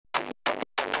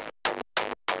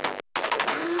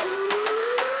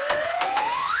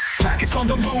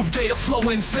Packets on the move, data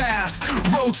flowing fast.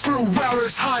 Roads through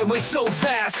routers, highways so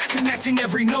fast, connecting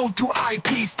every node through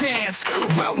IP stands.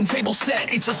 Routing table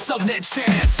set, it's a subnet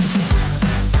chance.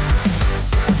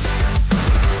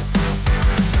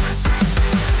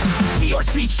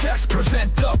 ERC checks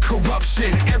prevent the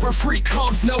corruption. Error-free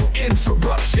comms, no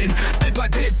interruption. Bit by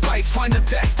bit bytes find the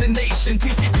destination.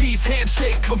 TCP's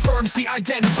handshake confirms the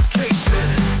identification.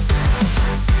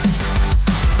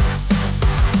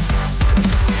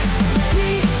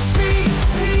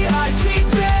 TCP IP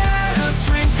data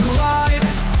streams collide,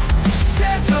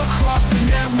 sent across the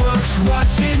networks,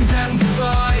 watching them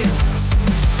divide.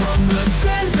 From the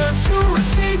sender to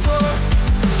receiver,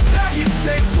 packets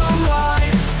take the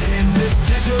ride. In this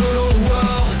digital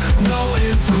world, no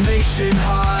information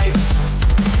hides.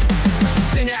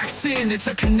 Syntax in, it's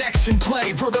a connection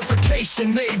play.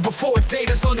 Verification made before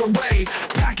data's underway.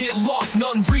 Packet lost,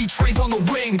 none retrace on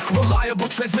the wing. Reliable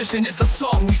transmission is the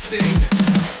song we sing.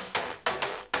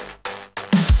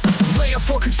 Layer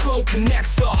 4 control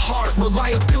connects the heart.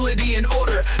 Reliability and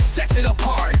order sets it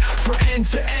apart. For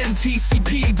end-to-end,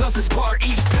 TCP does its part.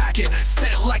 Each packet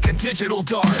sent like a digital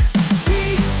dart.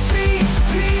 TCP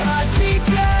IP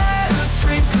data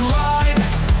streams collide,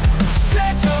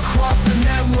 sent across the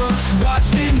networks,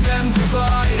 watching them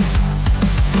divide.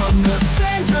 From the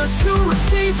sender to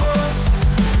receiver,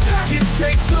 packets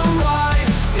take the ride.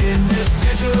 In this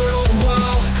digital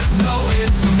world, no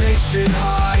information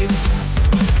hides.